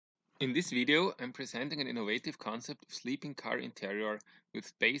In this video, I'm presenting an innovative concept of sleeping car interior with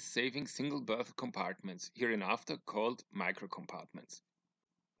space-saving single-berth compartments, hereinafter called microcompartments.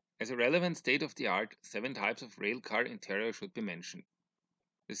 As a relevant state-of-the-art, 7 types of railcar interior should be mentioned.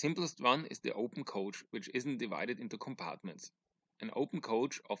 The simplest one is the open coach, which isn't divided into compartments. An open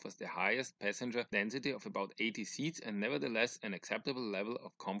coach offers the highest passenger density of about 80 seats and nevertheless an acceptable level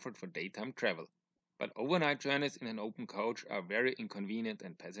of comfort for daytime travel. But overnight journeys in an open coach are very inconvenient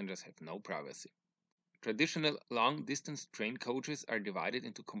and passengers have no privacy. Traditional long-distance train coaches are divided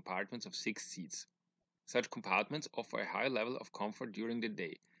into compartments of 6 seats. Such compartments offer a high level of comfort during the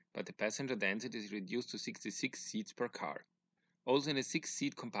day, but the passenger density is reduced to 66 seats per car. Also in a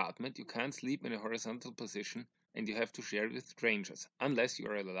 6-seat compartment, you can't sleep in a horizontal position and you have to share it with strangers, unless you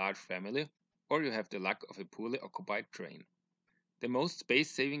are a large family or you have the luck of a poorly occupied train. The most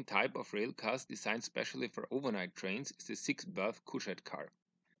space-saving type of railcars designed specially for overnight trains is the 6-berth couchette car.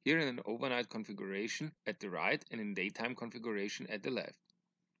 Here in an overnight configuration at the right and in daytime configuration at the left.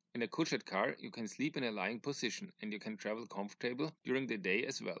 In a couchette car, you can sleep in a lying position and you can travel comfortable during the day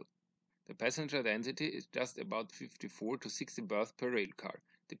as well. The passenger density is just about 54 to 60 berths per railcar,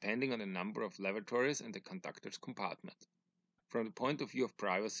 depending on the number of lavatories and the conductor's compartment. From the point of view of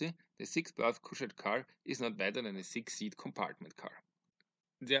privacy, the 6-berth couchette car is not better than a 6-seat compartment car.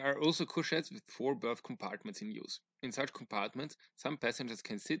 There are also couchettes with 4-berth compartments in use. In such compartments, some passengers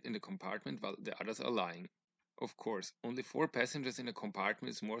can sit in the compartment while the others are lying. Of course, only 4 passengers in a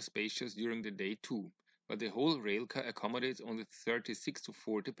compartment is more spacious during the day too, but the whole railcar accommodates only 36 to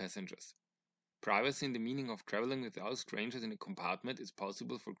 40 passengers. Privacy in the meaning of traveling without strangers in a compartment is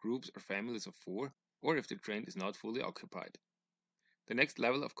possible for groups or families of 4, or if the train is not fully occupied. The next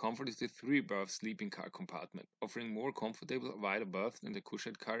level of comfort is the 3-berth sleeping car compartment, offering more comfortable wider berths than the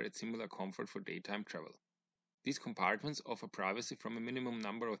couchette car at similar comfort for daytime travel. These compartments offer privacy from a minimum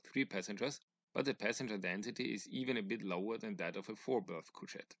number of 3 passengers, but the passenger density is even a bit lower than that of a 4-berth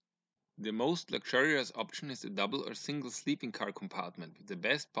couchette. The most luxurious option is the double or single sleeping car compartment with the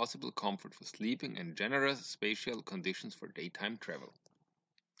best possible comfort for sleeping and generous spatial conditions for daytime travel.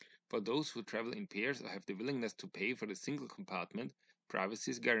 For those who travel in pairs or have the willingness to pay for the single compartment,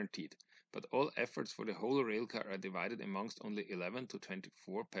 privacy is guaranteed, but all efforts for the whole railcar are divided amongst only 11 to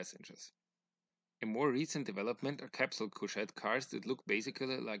 24 passengers. A more recent development are capsule couchette cars that look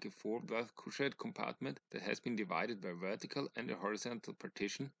basically like a 4-berth couchette compartment that has been divided by vertical and a horizontal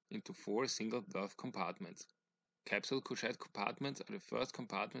partition into 4 single-berth compartments. Capsule couchette compartments are the first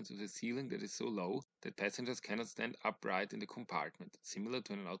compartments with a ceiling that is so low that passengers cannot stand upright in the compartment, similar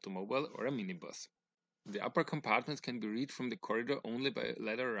to an automobile or a minibus. The upper compartments can be reached from the corridor only by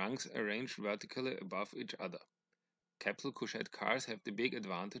ladder rungs arranged vertically above each other. Capsule couchette cars have the big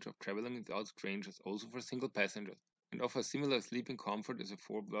advantage of traveling without strangers also for single passengers and offer similar sleeping comfort as a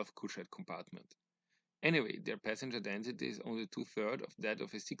 4-berth couchette compartment. Anyway, their passenger density is only 2/3 of that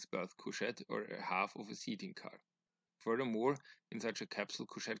of a 6-berth couchette or a half of a seating car. Furthermore, in such a capsule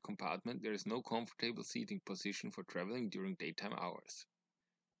couchette compartment, there is no comfortable seating position for traveling during daytime hours.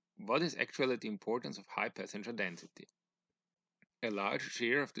 What is actually the importance of high passenger density? A large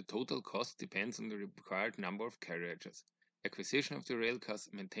share of the total cost depends on the required number of carriages, acquisition of the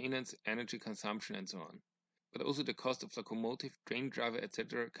railcars, maintenance, energy consumption, and so on. But also the cost of locomotive, train driver,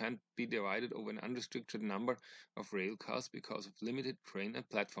 etc. can't be divided over an unrestricted number of railcars because of limited train and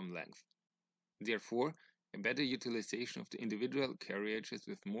platform length. Therefore, a better utilization of the individual carriages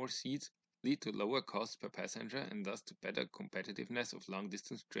with more seats lead to lower costs per passenger and thus to better competitiveness of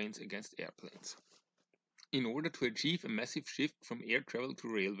long-distance trains against airplanes. In order to achieve a massive shift from air travel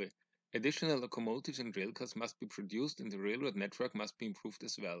to railway, additional locomotives and railcars must be produced and the railroad network must be improved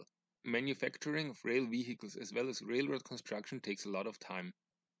as well. Manufacturing of rail vehicles as well as railroad construction takes a lot of time.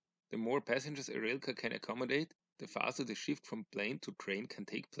 The more passengers a railcar can accommodate, the faster the shift from plane to train can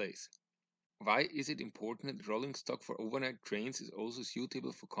take place. Why is it important that rolling stock for overnight trains is also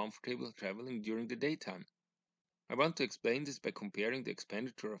suitable for comfortable traveling during the daytime? I want to explain this by comparing the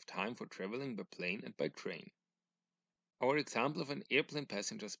expenditure of time for traveling by plane and by train. Our example of an airplane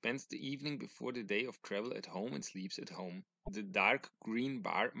passenger spends the evening before the day of travel at home and sleeps at home. The dark green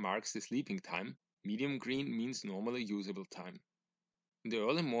bar marks the sleeping time, medium green means normally usable time. In the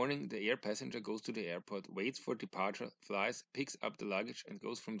early morning, the air passenger goes to the airport, waits for departure, flies, picks up the luggage and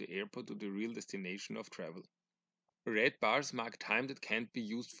goes from the airport to the real destination of travel. Red bars mark time that can't be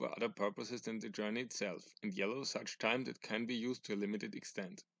used for other purposes than the journey itself, and yellow such time that can be used to a limited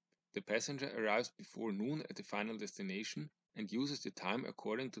extent. The passenger arrives before noon at the final destination and uses the time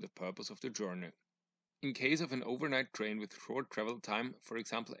according to the purpose of the journey. In case of an overnight train with short travel time, for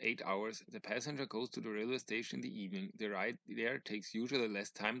example 8 hours, the passenger goes to the railway station in the evening. The ride there takes usually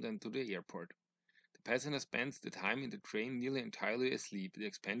less time than to the airport. The passenger spends the time in the train nearly entirely asleep. The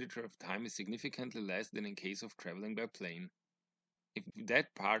expenditure of time is significantly less than in case of traveling by plane. If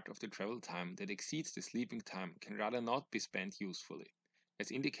that part of the travel time that exceeds the sleeping time can rather not be spent usefully, as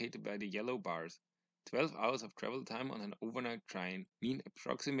indicated by the yellow bars, 12 hours of travel time on an overnight train mean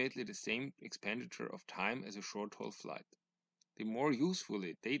approximately the same expenditure of time as a short-haul flight. The more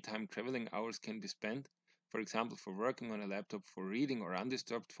usefully daytime traveling hours can be spent, for example for working on a laptop, for reading or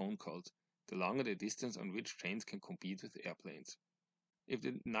undisturbed phone calls, the longer the distance on which trains can compete with airplanes. If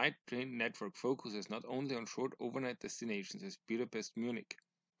the night train network focuses not only on short overnight destinations as Budapest Munich,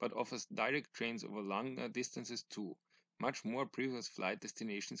 but offers direct trains over longer distances too, much more previous flight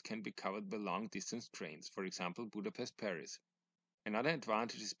destinations can be covered by long distance trains, for example Budapest Paris. Another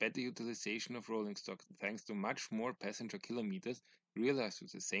advantage is better utilization of rolling stock thanks to much more passenger kilometers realized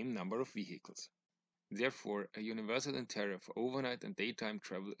with the same number of vehicles. Therefore, a universal interior for overnight and daytime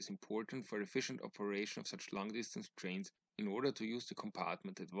travel is important for efficient operation of such long-distance trains in order to use the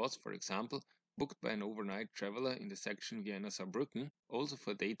compartment that was, for example, booked by an overnight traveler in the section Vienna-Saarbrücken, also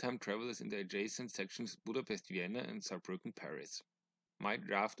for daytime travelers in the adjacent sections Budapest-Vienna and Saarbrücken-Paris. My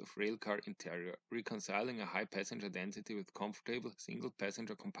draft of railcar interior, reconciling a high passenger density with comfortable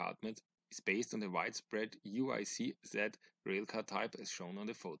single-passenger compartments, is based on the widespread UIC-Z railcar type as shown on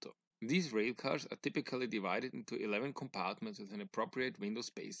the photo. These railcars are typically divided into 11 compartments with an appropriate window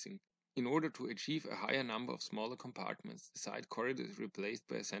spacing. In order to achieve a higher number of smaller compartments, the side corridor is replaced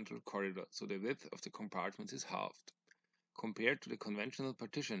by a central corridor, so the width of the compartments is halved. Compared to the conventional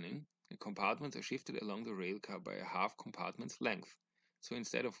partitioning, the compartments are shifted along the railcar by a half compartment's length. So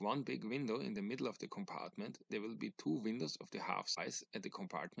instead of one big window in the middle of the compartment, there will be two windows of the half size at the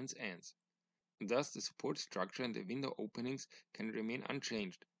compartment's ends. Thus, the support structure and the window openings can remain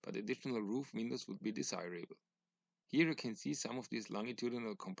unchanged, but additional roof windows would be desirable. Here you can see some of these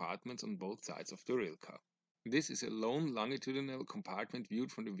longitudinal compartments on both sides of the railcar. This is a lone longitudinal compartment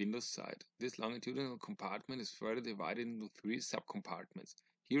viewed from the window's side. This longitudinal compartment is further divided into three subcompartments,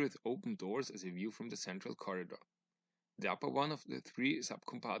 here with open doors as a view from the central corridor. The upper one of the three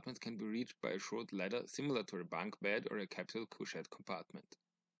subcompartments can be reached by a short ladder similar to a bunk bed or a capsule couchette compartment.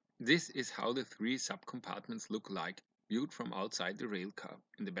 This is how the three subcompartments look like, viewed from outside the railcar.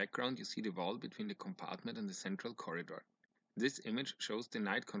 In the background you see the wall between the compartment and the central corridor. This image shows the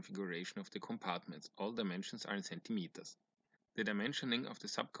night configuration of the compartments. All dimensions are in centimeters. The dimensioning of the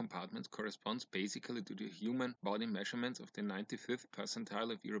subcompartments corresponds basically to the human body measurements of the 95th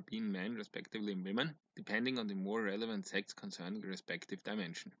percentile of European men, respectively women, depending on the more relevant sex concerning the respective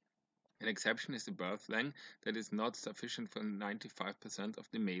dimension. An exception is the birth length that is not sufficient for 95% of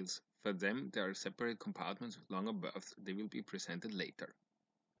the males. For them, there are separate compartments with longer berths. They will be presented later.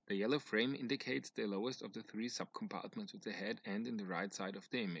 The yellow frame indicates the lowest of the three subcompartments with the head end in the right side of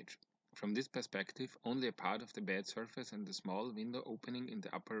the image. From this perspective, only a part of the bed surface and the small window opening in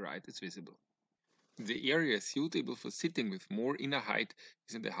the upper right is visible. The area suitable for sitting with more inner height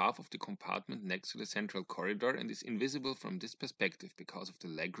is in the half of the compartment next to the central corridor and is invisible from this perspective because of the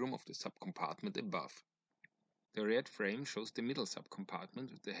legroom of the subcompartment above. The red frame shows the middle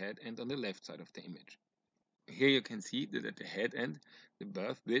subcompartment with the head end on the left side of the image. Here you can see that at the head end, the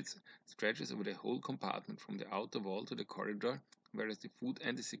berth width stretches over the whole compartment from the outer wall to the corridor, whereas the foot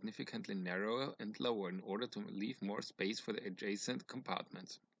end is significantly narrower and lower in order to leave more space for the adjacent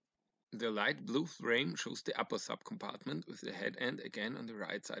compartments. The light blue frame shows the upper subcompartment with the head end again on the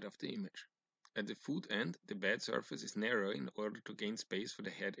right side of the image. At the foot end, the bed surface is narrower in order to gain space for the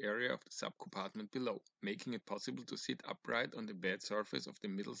head area of the subcompartment below, making it possible to sit upright on the bed surface of the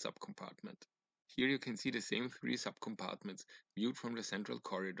middle subcompartment. Here you can see the same three subcompartments viewed from the central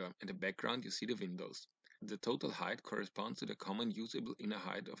corridor. In the background you see the windows. The total height corresponds to the common usable inner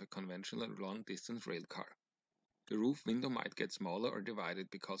height of a conventional long-distance railcar. The roof window might get smaller or divided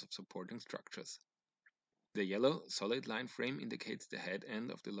because of supporting structures. The yellow, solid line frame indicates the head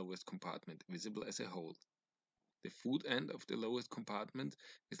end of the lowest compartment, visible as a whole. The foot end of the lowest compartment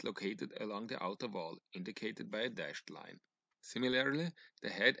is located along the outer wall, indicated by a dashed line. Similarly, the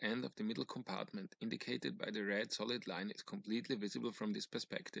head end of the middle compartment, indicated by the red solid line, is completely visible from this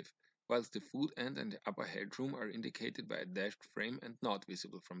perspective, whilst the foot end and the upper headroom are indicated by a dashed frame and not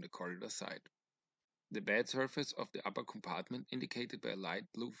visible from the corridor side. The bed surface of the upper compartment, indicated by a light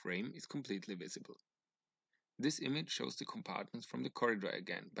blue frame, is completely visible. This image shows the compartments from the corridor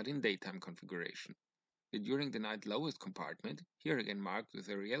again, but in daytime configuration. The during the night lowest compartment, here again marked with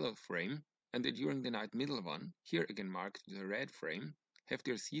a yellow frame, and the during the night middle one, here again marked with a red frame, have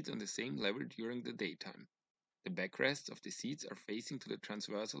their seats on the same level during the daytime. The backrests of the seats are facing to the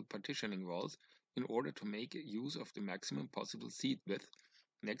transversal partitioning walls in order to make use of the maximum possible seat width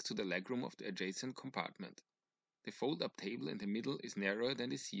next to the legroom of the adjacent compartment. The fold-up table in the middle is narrower than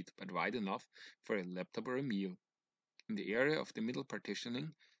the seat, but wide enough for a laptop or a meal. In the area of the middle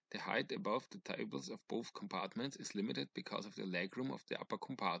partitioning, the height above the tables of both compartments is limited because of the legroom of the upper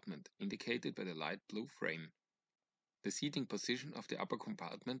compartment, indicated by the light blue frame. The seating position of the upper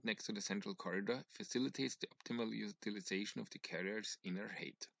compartment next to the central corridor facilitates the optimal utilization of the carrier's inner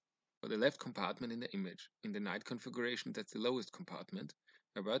height. For the left compartment in the image, in the night configuration that's the lowest compartment,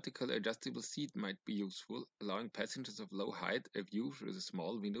 a vertical adjustable seat might be useful, allowing passengers of low height a view through the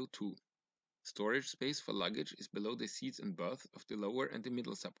small window too. Storage space for luggage is below the seats and berths of the lower and the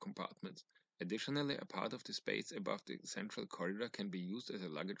middle subcompartments. Additionally, a part of the space above the central corridor can be used as a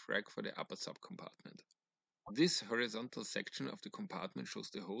luggage rack for the upper subcompartment. This horizontal section of the compartment shows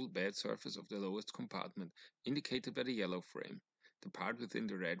the whole bed surface of the lowest compartment, indicated by the yellow frame. The part within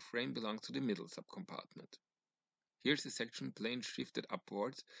the red frame belongs to the middle subcompartment. Here's the section plane shifted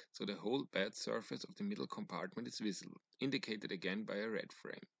upwards, so the whole bed surface of the middle compartment is visible, indicated again by a red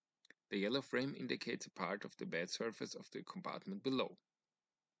frame. The yellow frame indicates a part of the bed surface of the compartment below.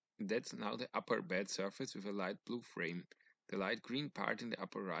 That's now the upper bed surface with a light blue frame. The light green part in the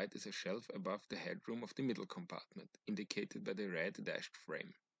upper right is a shelf above the headroom of the middle compartment, indicated by the red dashed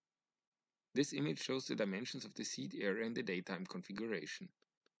frame. This image shows the dimensions of the seat area in the daytime configuration.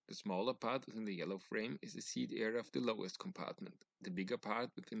 The smaller part within the yellow frame is the seat area of the lowest compartment. The bigger part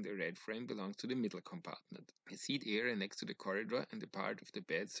within the red frame belongs to the middle compartment. The seat area next to the corridor and the part of the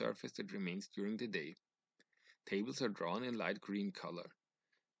bed surface that remains during the day. Tables are drawn in light green color.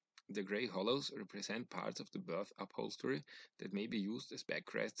 The gray hollows represent parts of the berth upholstery that may be used as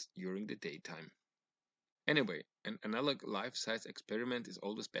backrests during the daytime. Anyway, an analog life-size experiment is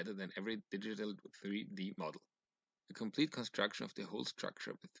always better than every digital 3D model. A complete construction of the whole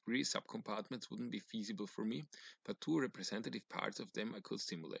structure with 3 subcompartments wouldn't be feasible for me, but 2 representative parts of them I could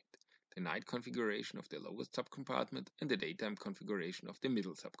simulate: the night configuration of the lowest subcompartment and the daytime configuration of the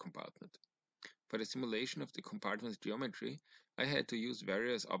middle subcompartment. For the simulation of the compartment's geometry, I had to use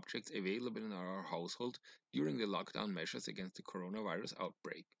various objects available in our household during the lockdown measures against the coronavirus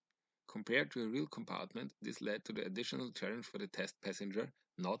outbreak. Compared to a real compartment, this led to the additional challenge for the test passenger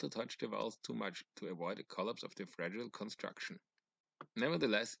not to touch the walls too much to avoid a collapse of the fragile construction.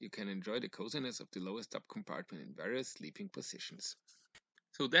 Nevertheless, you can enjoy the coziness of the lowest subcompartment in various sleeping positions.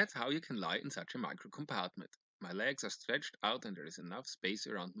 So that's how you can lie in such a microcompartment. My legs are stretched out and there is enough space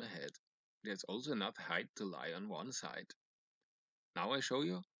around my head. There's also enough height to lie on one side. Now I show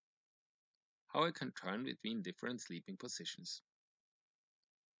you how I can turn between different sleeping positions.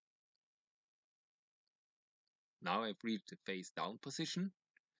 Now I've reached the face down position.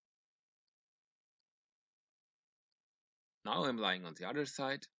 Now I'm lying on the other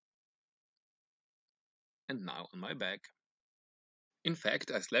side. And now on my back. In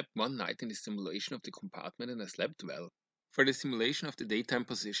fact, I slept one night in the simulation of the compartment and I slept well. For the simulation of the daytime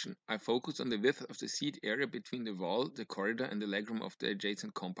position, I focused on the width of the seat area between the wall, the corridor and the legroom of the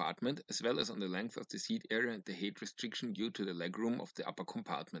adjacent compartment, as well as on the length of the seat area and the height restriction due to the legroom of the upper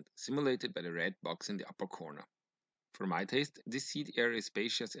compartment, simulated by the red box in the upper corner. For my taste, this seat area is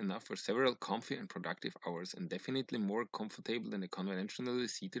spacious enough for several comfy and productive hours and definitely more comfortable than a conventionally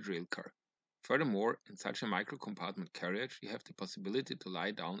seated railcar. Furthermore, in such a micro-compartment carriage, you have the possibility to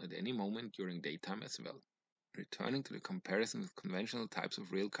lie down at any moment during daytime as well. Returning to the comparison with conventional types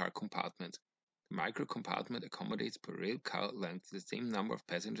of railcar compartments, the micro-compartment accommodates per railcar length the same number of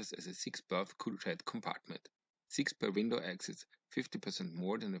passengers as a 6-berth couchette compartment. 6 per window exits, 50%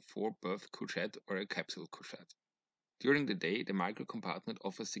 more than a 4-berth couchette or a capsule couchette. During the day, the micro-compartment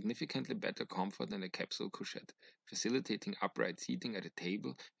offers significantly better comfort than a capsule couchette, facilitating upright seating at a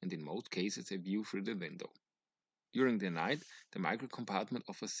table and in most cases a view through the window. During the night, the micro-compartment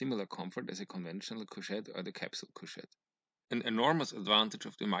offers similar comfort as a conventional couchette or the capsule couchette. An enormous advantage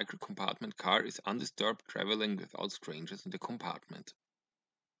of the micro-compartment car is undisturbed traveling without strangers in the compartment.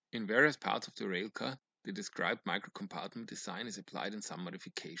 In various parts of the railcar, the described micro-compartment design is applied in some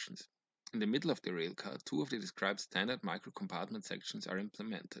modifications. In the middle of the railcar, 2 of the described standard micro-compartment sections are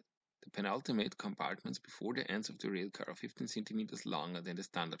implemented. The penultimate compartments before the ends of the railcar are 15 cm longer than the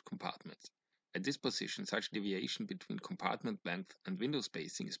standard compartments. At this position, such deviation between compartment length and window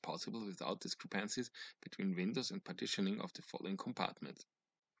spacing is possible without discrepancies between windows and partitioning of the following compartments.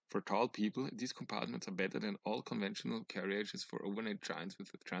 For tall people, these compartments are better than all conventional carriages for overnight giants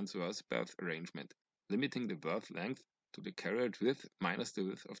with a transverse berth arrangement, limiting the berth length to the carriage width minus the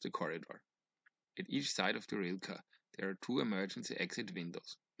width of the corridor. At each side of the railcar, There are two emergency exit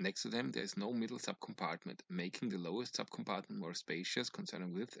windows. Next to them there is no middle subcompartment, making the lowest subcompartment more spacious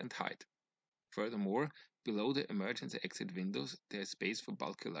concerning width and height. Furthermore, below the emergency exit windows there is space for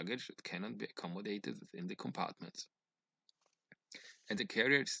bulky luggage that cannot be accommodated within the compartments. At the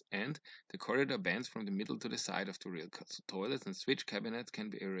carriage's end, the corridor bends from the middle to the side of the railcar, so toilets and switch cabinets can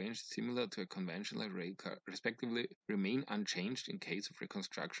be arranged similar to a conventional railcar, respectively remain unchanged in case of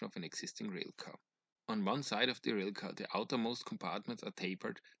reconstruction of an existing railcar. On one side of the railcar, the outermost compartments are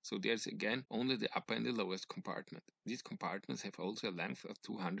tapered, so there is again only the upper and the lowest compartment. These compartments have also a length of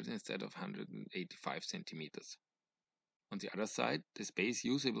 200 instead of 185 centimeters. On the other side, the space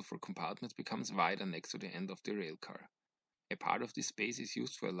usable for compartments becomes wider next to the end of the railcar. A part of this space is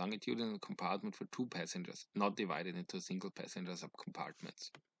used for a longitudinal compartment for two passengers, not divided into single passenger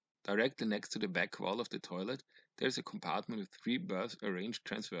subcompartments. Directly next to the back wall of the toilet, there is a compartment with three berths arranged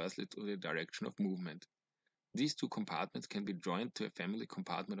transversely to the direction of movement. These two compartments can be joined to a family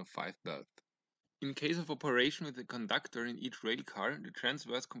compartment of 5 berths. In case of operation with a conductor in each railcar, the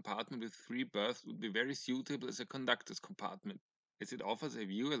transverse compartment with 3 berths would be very suitable as a conductor's compartment, as it offers a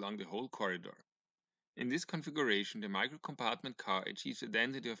view along the whole corridor. In this configuration, the microcompartment car achieves a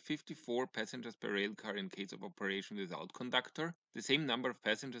density of 54 passengers per railcar in case of operation without conductor, the same number of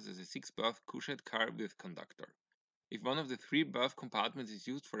passengers as a 6-berth couchette car with conductor. If one of the 3 berth compartments is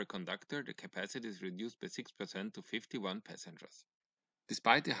used for a conductor, the capacity is reduced by 6% to 51 passengers.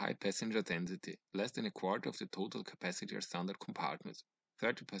 Despite the high passenger density, less than a quarter of the total capacity are standard compartments,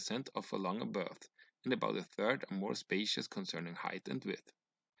 30% offer longer berths, and about a third are more spacious concerning height and width.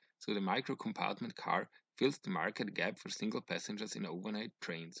 So the microcompartment car fills the market gap for single passengers in overnight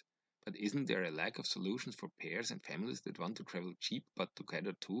trains. But isn't there a lack of solutions for pairs and families that want to travel cheap but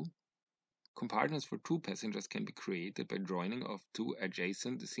together too? Compartments for two passengers can be created by joining of two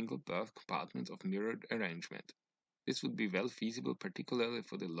adjacent single berth compartments of mirrored arrangement. This would be well feasible particularly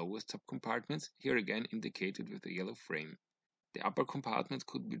for the lowest subcompartments, here again indicated with a yellow frame. The upper compartments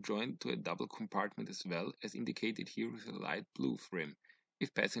could be joined to a double compartment as well, as indicated here with a light blue frame,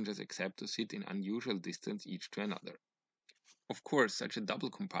 if passengers accept to sit in unusual distance each to another. Of course, such a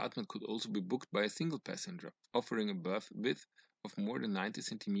double compartment could also be booked by a single passenger, offering a berth width of more than 90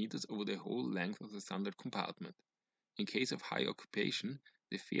 centimeters over the whole length of the standard compartment. In case of high occupation,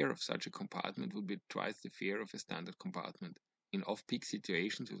 the fare of such a compartment would be twice the fare of a standard compartment. In off-peak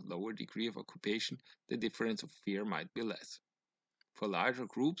situations with lower degree of occupation, the difference of fare might be less. For larger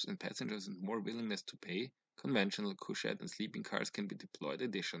groups and passengers and more willingness to pay, conventional couchette and sleeping cars can be deployed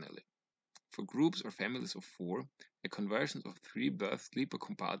additionally. For groups or families of 4, a conversion of 3-berth sleeper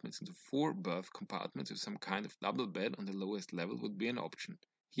compartments into 4-berth compartments with some kind of double bed on the lowest level would be an option,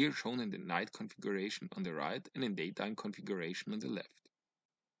 here shown in the night configuration on the right and in daytime configuration on the left.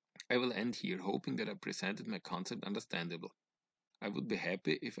 I will end here, hoping that I presented my concept understandable. I would be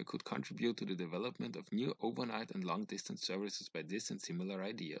happy if I could contribute to the development of new overnight and long-distance services by this and similar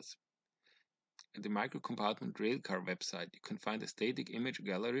ideas. At the microcompartment railcar website, you can find a static image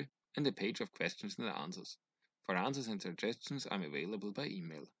gallery and a page of questions and answers. For answers and suggestions, I'm available by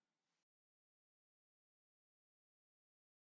email.